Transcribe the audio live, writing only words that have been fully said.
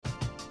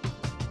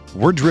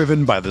We're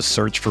driven by the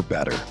search for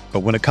better. But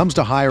when it comes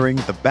to hiring,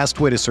 the best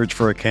way to search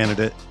for a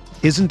candidate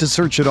isn't to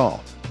search at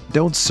all.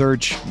 Don't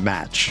search,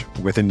 match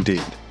with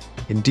Indeed.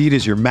 Indeed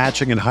is your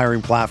matching and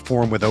hiring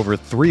platform with over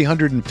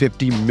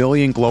 350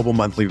 million global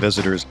monthly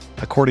visitors,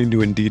 according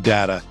to Indeed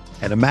data,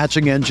 and a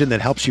matching engine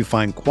that helps you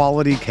find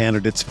quality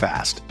candidates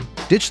fast.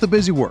 Ditch the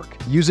busy work.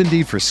 Use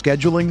Indeed for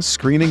scheduling,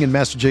 screening, and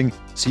messaging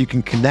so you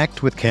can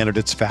connect with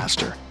candidates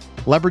faster.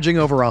 Leveraging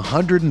over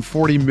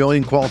 140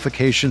 million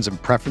qualifications and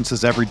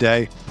preferences every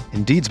day,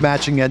 Indeed's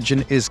matching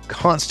engine is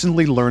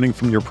constantly learning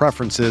from your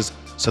preferences,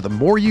 so the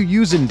more you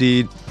use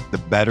Indeed, the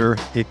better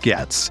it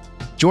gets.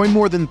 Join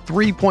more than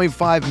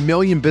 3.5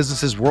 million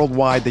businesses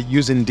worldwide that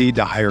use Indeed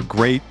to hire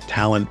great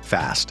talent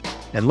fast.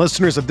 And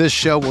listeners of this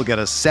show will get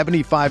a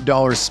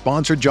 $75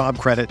 sponsored job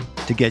credit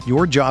to get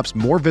your jobs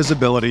more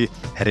visibility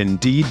at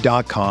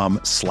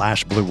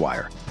Indeed.com/Blue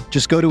Wire.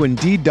 Just go to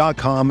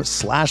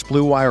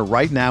Indeed.com/Blue Wire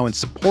right now and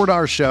support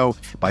our show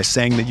by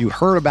saying that you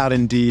heard about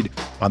Indeed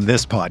on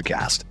this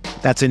podcast.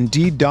 That's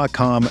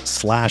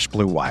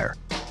Indeed.com/Blue Wire.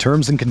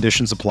 Terms and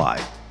conditions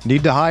apply.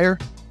 Need to hire?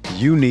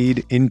 You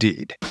need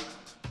Indeed.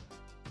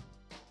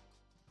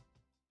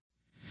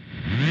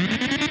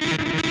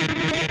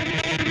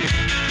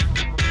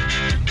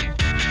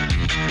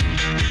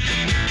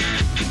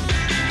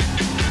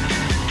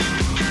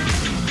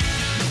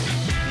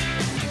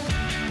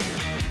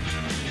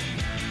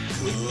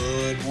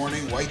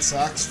 White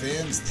Sox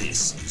fans,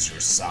 this is your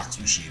Sox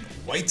Machine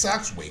White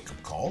Sox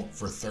wake-up call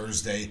for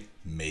Thursday,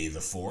 May the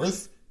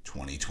 4th,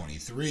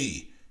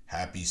 2023.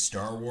 Happy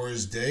Star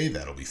Wars Day.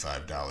 That'll be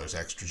 $5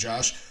 extra,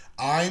 Josh.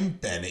 I'm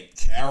Bennett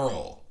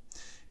Carroll.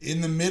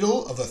 In the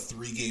middle of a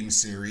 3-game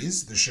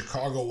series, the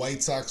Chicago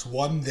White Sox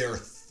won their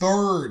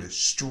third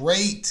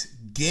straight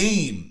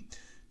game,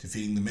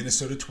 defeating the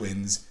Minnesota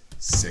Twins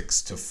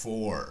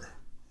 6-4.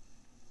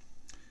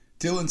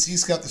 Dylan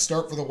Cease got the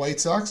start for the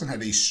White Sox and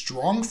had a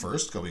strong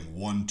first, going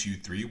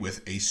 1-2-3 with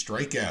a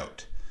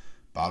strikeout.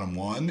 Bottom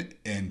one,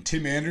 and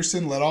Tim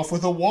Anderson led off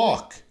with a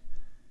walk.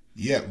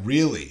 Yeah,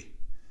 really.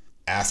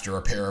 After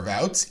a pair of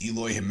outs,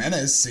 Eloy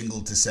Jimenez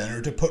singled to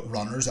center to put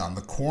runners on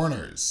the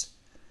corners.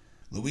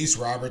 Luis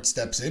Robert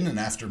steps in and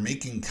after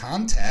making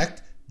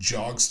contact,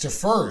 jogs to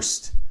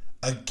first.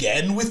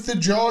 Again with the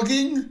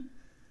jogging?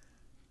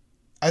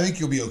 I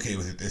think you'll be okay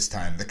with it this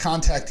time. The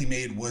contact he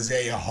made was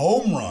a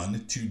home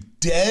run to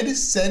dead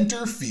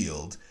center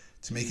field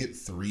to make it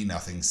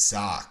 3-0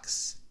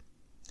 Sox.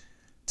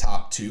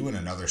 Top two and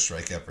another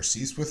strikeout for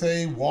Cease with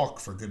a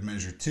walk for good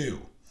measure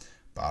too.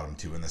 Bottom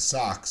two and the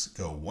Sox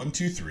go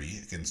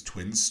 1-2-3 against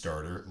Twins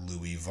starter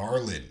Louis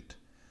Varland.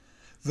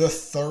 The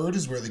third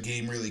is where the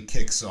game really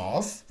kicks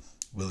off.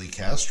 Willie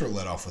Castro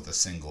led off with a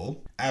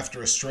single.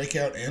 After a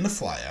strikeout and a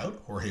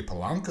flyout, Jorge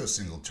Polanco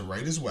singled to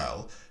right as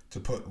well to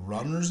put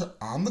runners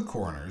on the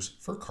corners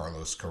for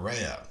Carlos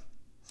Correa.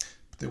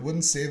 But they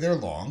wouldn't stay there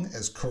long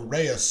as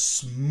Correa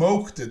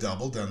smoked a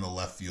double down the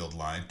left field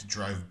line to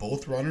drive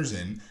both runners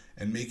in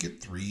and make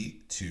it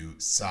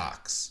 3-2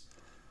 Sox.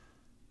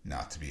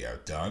 Not to be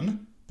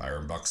outdone,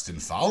 Byron Buxton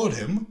followed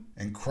him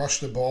and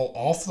crushed a ball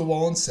off the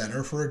wall in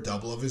center for a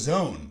double of his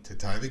own to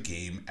tie the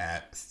game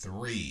at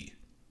 3.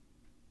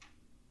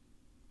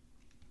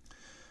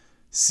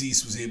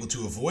 Cease was able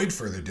to avoid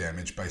further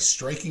damage by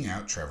striking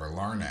out Trevor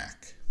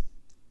Larnach.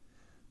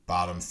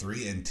 Bottom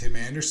three, and Tim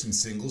Anderson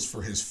singles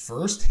for his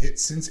first hit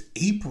since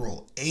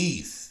April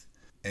 8th.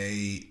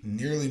 A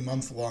nearly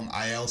month-long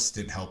IL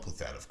stint helped with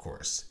that, of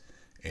course.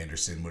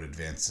 Anderson would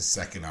advance to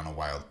second on a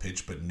wild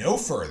pitch, but no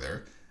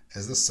further,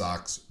 as the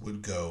Sox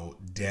would go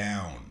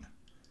down.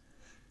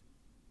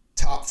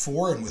 Top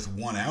four, and with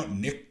one out,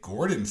 Nick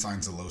Gordon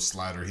finds a low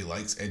slider he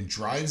likes and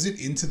drives it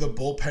into the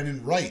bullpen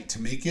in right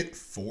to make it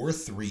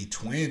 4-3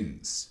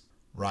 Twins.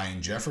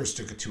 Ryan Jeffers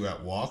took a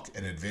 2-out walk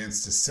and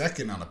advanced to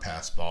second on a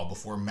pass ball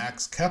before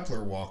Max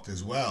Kepler walked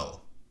as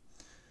well.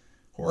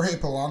 Jorge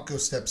Polanco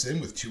steps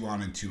in with 2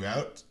 on and 2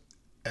 out,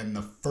 and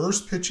the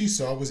first pitch he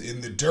saw was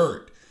in the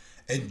dirt,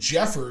 and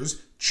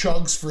Jeffers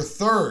chugs for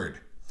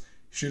third.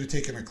 Should have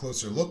taken a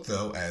closer look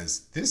though,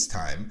 as this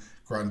time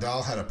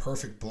Grandal had a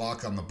perfect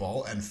block on the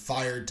ball and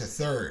fired to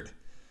third.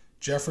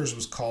 Jeffers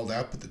was called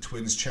out, but the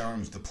Twins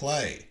challenged the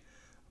play.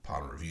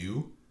 Upon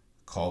review,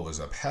 call was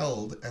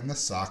upheld and the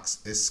Sox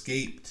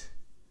escaped.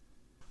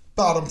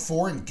 Bottom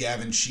four, and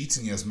Gavin Sheets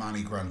and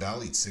Yasmani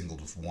Grandal each singled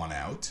with 1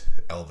 out.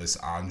 Elvis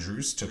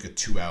Andrus took a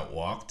 2-out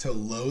walk to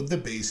load the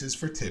bases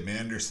for Tim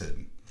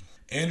Anderson.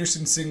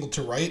 Anderson singled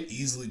to right,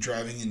 easily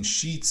driving in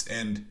Sheets,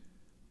 and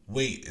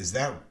wait, is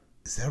that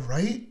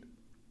right?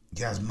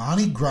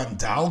 Yasmani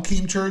Grandal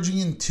came charging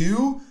in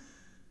too?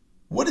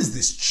 What is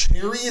this,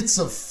 Chariots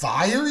of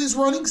Fire is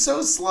running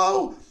so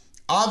slow?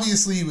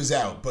 Obviously he was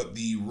out, but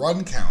the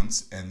run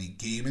counts and the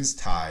game is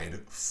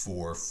tied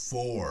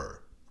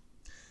 4-4.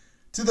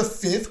 To the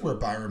fifth, where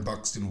Byron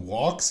Buxton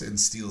walks and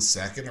steals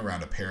second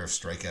around a pair of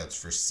strikeouts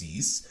for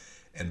Cease.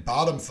 And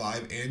bottom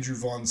five, Andrew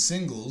Vaughn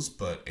singles,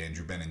 but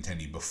Andrew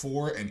Benintendi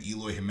before, and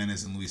Eloy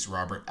Jimenez and Luis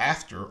Robert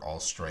after all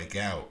strike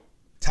out.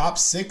 Top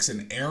six,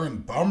 and Aaron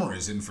Bummer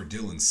is in for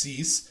Dylan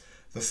Cease.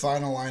 The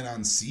final line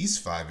on Cease: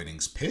 5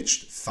 innings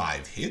pitched,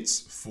 5 hits,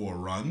 4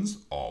 runs,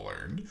 all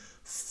earned,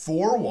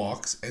 4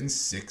 walks, and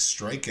 6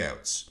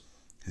 strikeouts.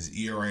 His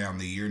ERA on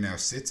the year now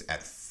sits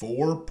at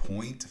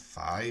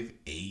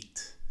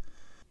 4.58.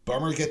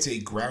 Bummer gets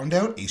a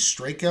groundout, a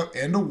strikeout,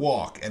 and a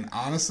walk, and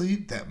honestly,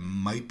 that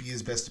might be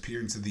his best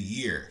appearance of the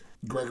year.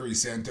 Gregory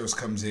Santos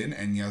comes in,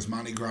 and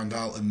Yasmani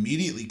Grandal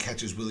immediately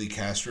catches Willie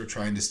Castro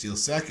trying to steal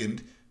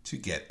second to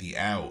get the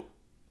out.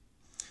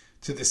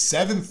 To the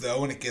 7th,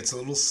 though, and it gets a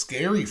little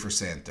scary for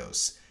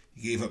Santos.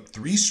 He gave up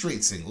 3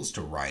 straight singles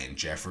to Ryan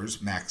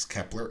Jeffers, Max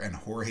Kepler, and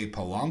Jorge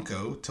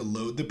Polanco to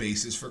load the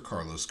bases for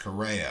Carlos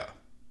Correa.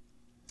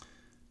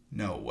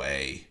 No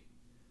way.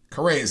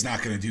 Correa's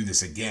not going to do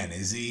this again,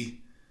 is he?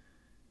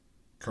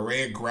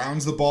 Correa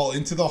grounds the ball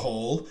into the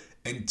hole,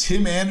 and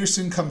Tim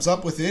Anderson comes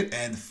up with it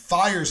and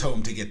fires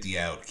home to get the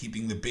out,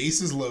 keeping the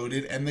bases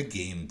loaded and the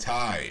game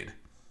tied.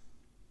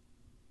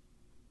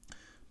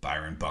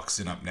 Byron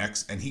Buxton up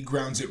next, and he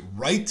grounds it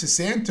right to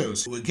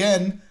Santos, who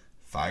again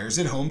fires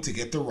it home to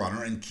get the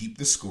runner and keep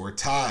the score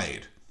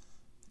tied.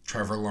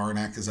 Trevor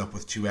Larnach is up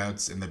with 2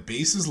 outs and the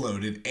bases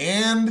loaded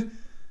and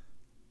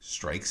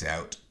strikes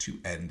out to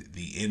end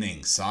the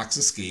inning. Sox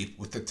escape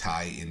with the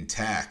tie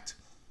intact.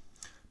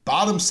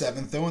 Bottom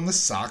 7th, though, and the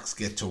Sox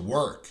get to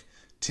work.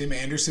 Tim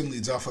Anderson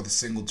leads off with a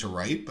single to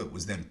right, but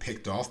was then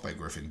picked off by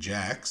Griffin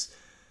Jacks.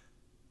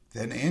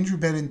 Then Andrew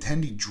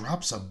Benintendi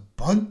drops a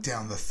bunt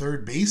down the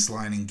third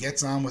baseline and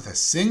gets on with a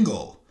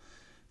single.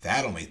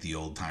 That'll make the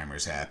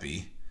old-timers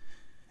happy.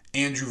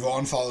 Andrew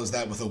Vaughn follows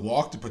that with a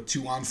walk to put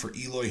 2 on for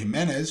Eloy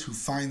Jimenez, who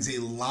finds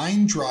a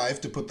line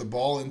drive to put the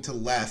ball into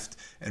left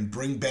and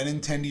bring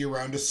Benintendi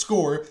around to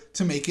score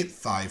to make it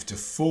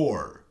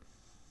 5-4.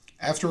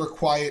 After a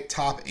quiet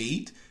top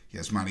 8,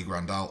 Yasmani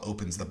Grandal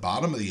opens the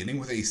bottom of the inning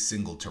with a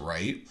single to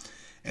right.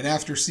 And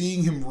after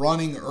seeing him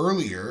running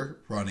earlier,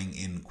 running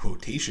in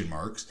quotation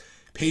marks,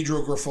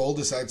 Pedro Grifol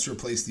decides to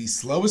replace the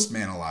slowest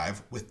man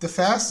alive with the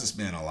fastest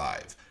man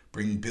alive,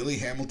 bringing Billy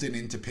Hamilton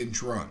in to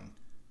pinch run.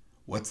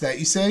 What's that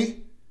you say?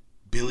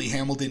 Billy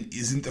Hamilton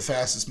isn't the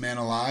fastest man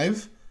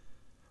alive?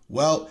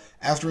 Well,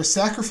 after a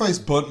sacrifice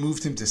bunt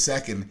moved him to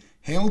second,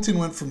 Hamilton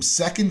went from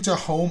second to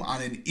home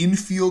on an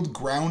infield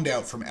ground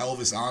out from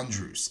Elvis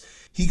Andrus.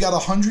 He got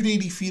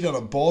 180 feet on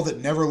a ball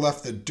that never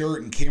left the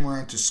dirt and came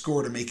around to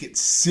score to make it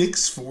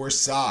 6-4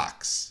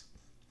 Sox.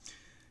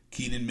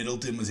 Keenan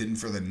Middleton was in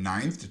for the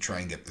 9th to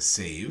try and get the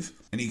save,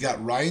 and he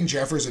got Ryan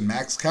Jeffers and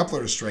Max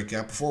Kepler to strike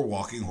out before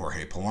walking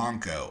Jorge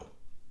Polanco.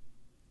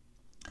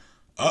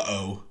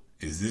 Uh-oh,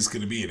 is this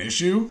going to be an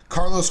issue?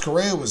 Carlos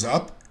Correa was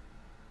up,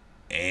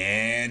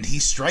 and he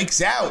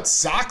strikes out.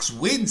 Sox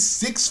win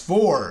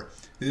 6-4.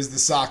 This is the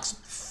Sox'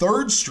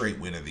 3rd straight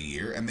win of the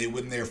year, and they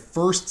win their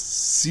 1st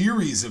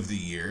series of the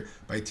year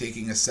by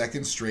taking a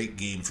 2nd straight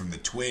game from the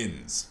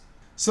Twins.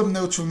 Some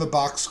notes from the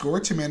box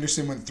score. Tim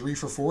Anderson went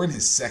 3-for-4 in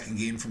his 2nd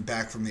game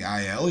back from the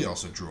IL. He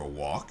also drew a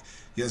walk.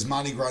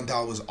 Yasmani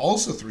Grandal was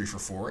also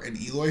 3-for-4,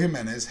 and Eloy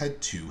Jimenez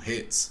had 2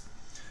 hits.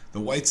 The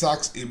White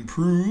Sox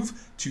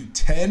improve to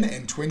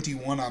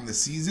 10-21 on the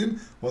season,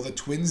 while the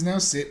Twins now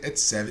sit at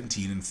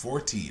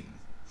 17-14.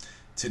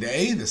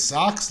 Today, the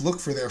Sox look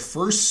for their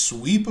first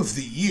sweep of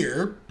the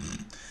year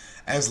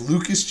as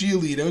Lucas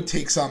Giolito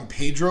takes on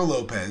Pedro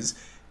Lopez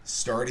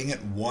starting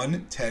at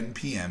 1:10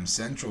 p.m.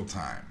 Central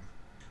Time.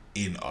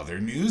 In other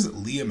news,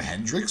 Liam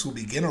Hendriks will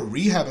begin a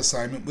rehab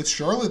assignment with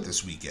Charlotte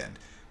this weekend.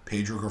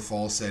 Pedro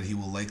Grifol said he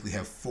will likely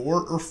have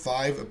 4 or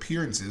 5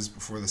 appearances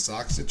before the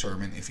Sox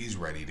determine if he's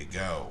ready to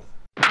go.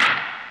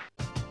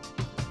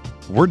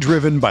 We're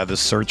driven by the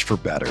search for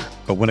better.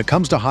 But when it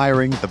comes to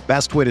hiring, the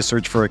best way to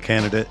search for a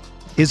candidate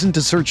isn't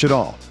to search at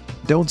all.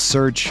 Don't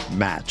search,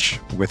 match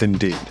with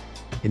Indeed.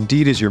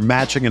 Indeed is your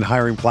matching and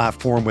hiring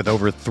platform with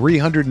over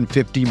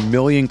 350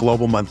 million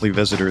global monthly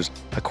visitors,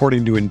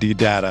 according to Indeed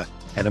data,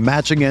 and a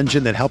matching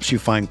engine that helps you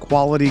find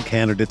quality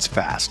candidates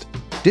fast.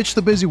 Ditch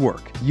the busy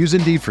work. Use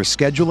Indeed for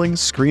scheduling,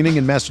 screening,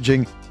 and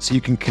messaging so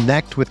you can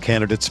connect with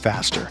candidates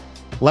faster.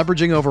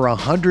 Leveraging over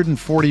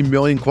 140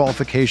 million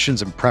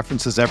qualifications and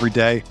preferences every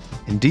day,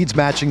 Indeed's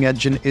matching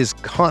engine is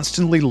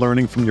constantly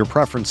learning from your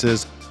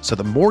preferences, so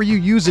the more you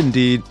use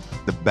Indeed,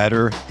 the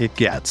better it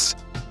gets.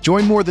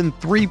 Join more than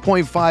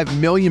 3.5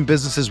 million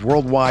businesses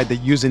worldwide that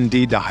use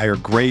Indeed to hire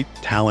great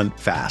talent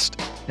fast.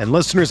 And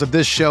listeners of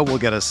this show will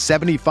get a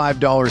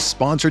 $75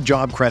 sponsored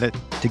job credit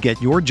to get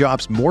your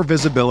jobs more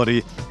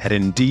visibility at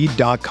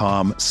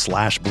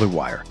Indeed.com/Blue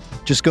Wire.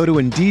 Just go to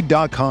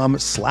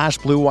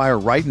Indeed.com/Blue Wire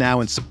right now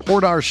and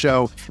support our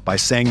show by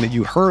saying that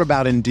you heard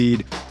about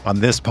Indeed on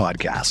this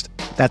podcast.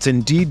 That's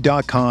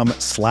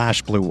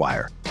Indeed.com/Blue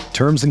Wire.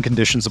 Terms and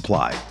conditions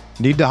apply.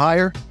 Need to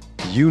hire?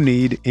 You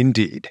need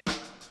Indeed.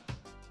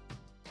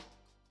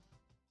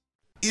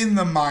 In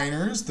the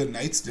minors, the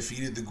Knights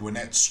defeated the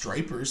Gwinnett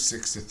Stripers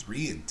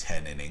 6-3 in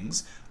 10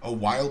 innings. A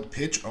wild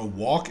pitch, a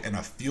walk, and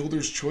a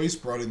fielder's choice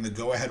brought in the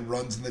go-ahead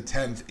runs in the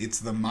 10th. It's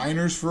the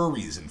minors for a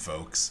reason,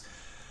 folks.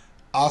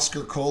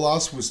 Oscar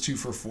Colas was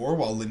 2-for-4,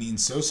 while Lenine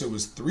Sosa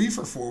was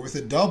 3-for-4 with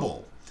a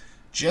double.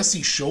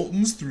 Jesse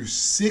Schultens threw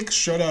 6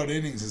 shutout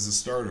innings as a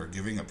starter,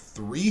 giving up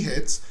 3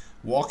 hits,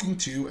 walking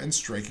 2, and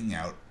striking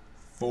out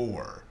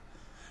 4.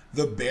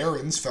 The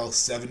Barons fell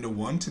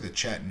 7-1 to the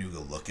Chattanooga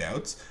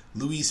Lookouts.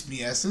 Luis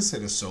Mieses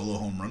hit a solo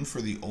home run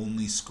for the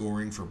only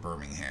scoring for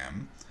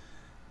Birmingham.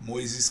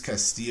 Moises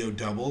Castillo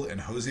doubled,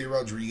 and Jose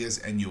Rodriguez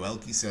and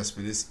Yoelqui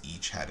Cespedes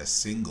each had a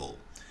single.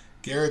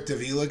 Garrett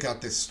Davila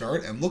got this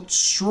start and looked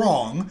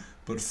strong,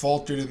 but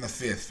faltered in the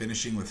 5th,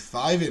 finishing with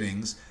 5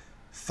 innings,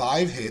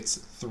 5 hits,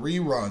 3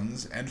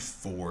 runs, and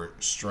 4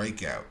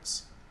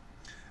 strikeouts.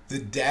 The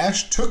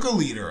Dash took a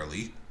lead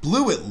early,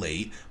 blew it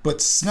late,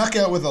 but snuck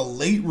out with a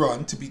late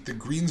run to beat the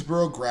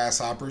Greensboro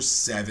Grasshoppers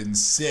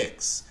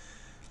 7-6.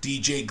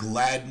 DJ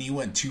Gladney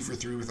went 2 for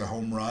 3 with a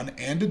home run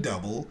and a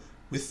double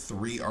with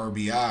 3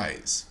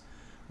 RBIs.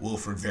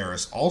 Wilfred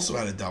Veras also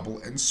had a double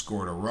and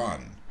scored a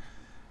run.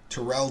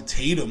 Terrell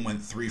Tatum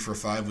went 3 for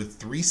 5 with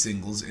 3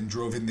 singles and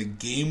drove in the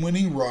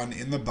game-winning run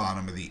in the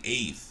bottom of the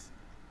 8th.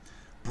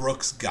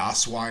 Brooks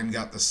Goswine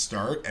got the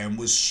start and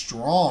was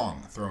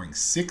strong, throwing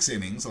 6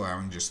 innings,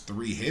 allowing just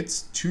 3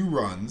 hits, 2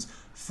 runs,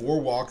 4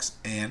 walks,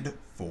 and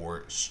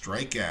 4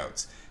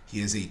 strikeouts.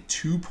 He has a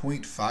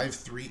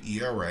 2.53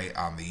 ERA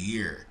on the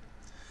year.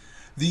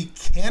 The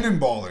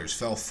Cannonballers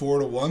fell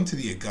 4-1 to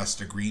the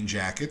Augusta Green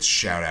Jackets.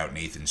 Shout out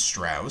Nathan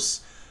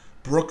Strauss.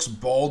 Brooks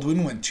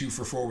Baldwin went 2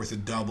 for 4 with a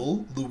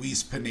double.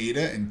 Luis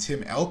Pineda and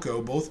Tim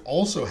Elko both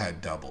also had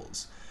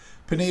doubles.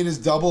 Pineda's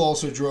double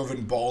also drove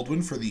in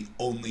Baldwin for the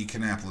only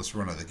Kannapolis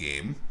run of the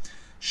game.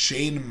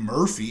 Shane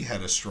Murphy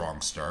had a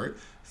strong start.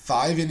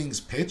 5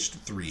 innings pitched,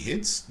 3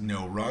 hits,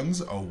 no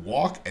runs, a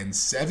walk, and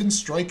 7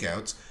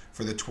 strikeouts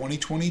for the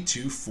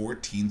 2022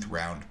 14th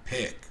round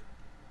pick.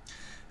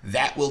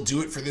 That will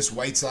do it for this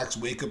White Sox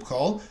wake-up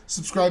call.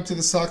 Subscribe to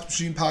the Sox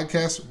Machine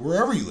podcast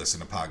wherever you listen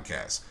to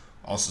podcasts.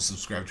 Also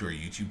subscribe to our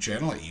YouTube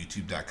channel at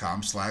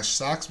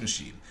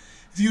youtube.com/SoxMachine.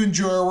 If you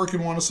enjoy our work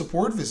and want to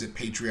support, visit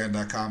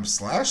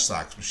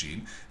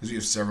patreon.com/SoxMachine, as we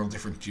have several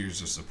different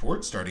tiers of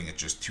support, starting at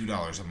just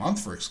 $2 a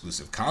month for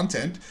exclusive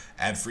content,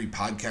 ad-free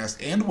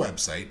podcast and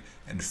website,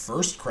 and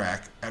first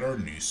crack at our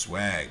new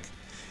swag.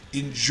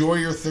 Enjoy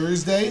your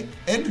Thursday,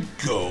 and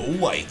go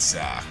White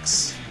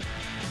Sox!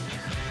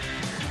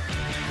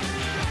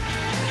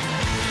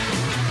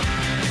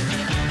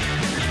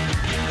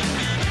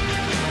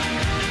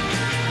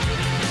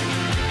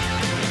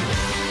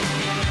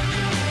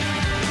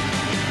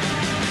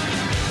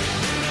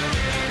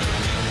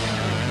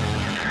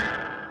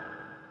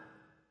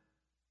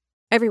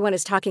 Everyone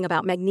is talking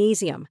about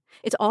magnesium.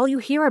 It's all you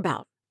hear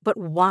about. But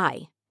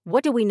why?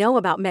 What do we know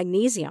about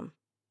magnesium?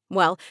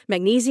 Well,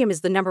 magnesium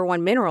is the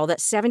 #1 mineral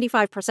that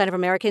 75% of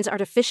Americans are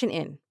deficient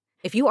in.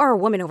 If you are a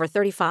woman over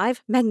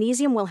 35,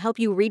 magnesium will help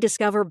you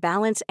rediscover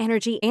balance,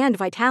 energy, and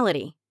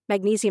vitality.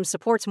 Magnesium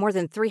supports more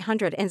than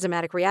 300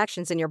 enzymatic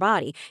reactions in your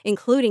body,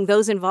 including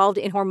those involved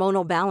in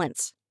hormonal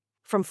balance.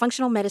 From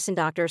functional medicine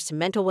doctors to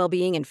mental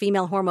well-being and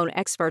female hormone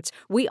experts,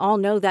 we all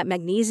know that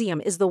magnesium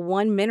is the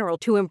one mineral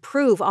to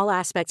improve all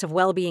aspects of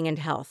well-being and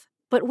health.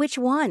 But which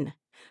one?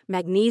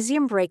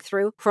 Magnesium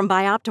Breakthrough from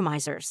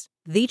Bioptimizers,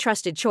 the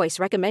trusted choice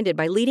recommended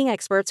by leading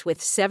experts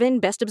with 7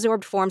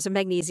 best-absorbed forms of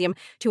magnesium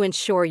to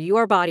ensure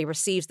your body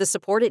receives the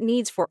support it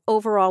needs for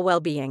overall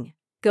well-being.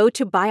 Go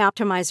to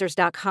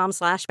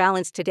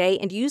bioptimizers.com/balance today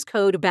and use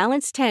code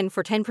BALANCE10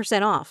 for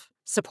 10% off.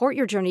 Support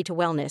your journey to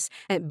wellness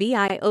at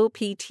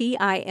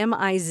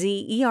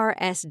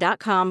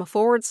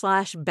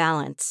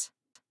bioptimizers.com/balance.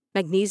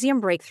 Magnesium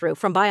Breakthrough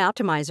from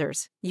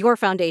Bioptimizers, your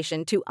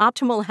foundation to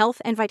optimal health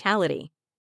and vitality.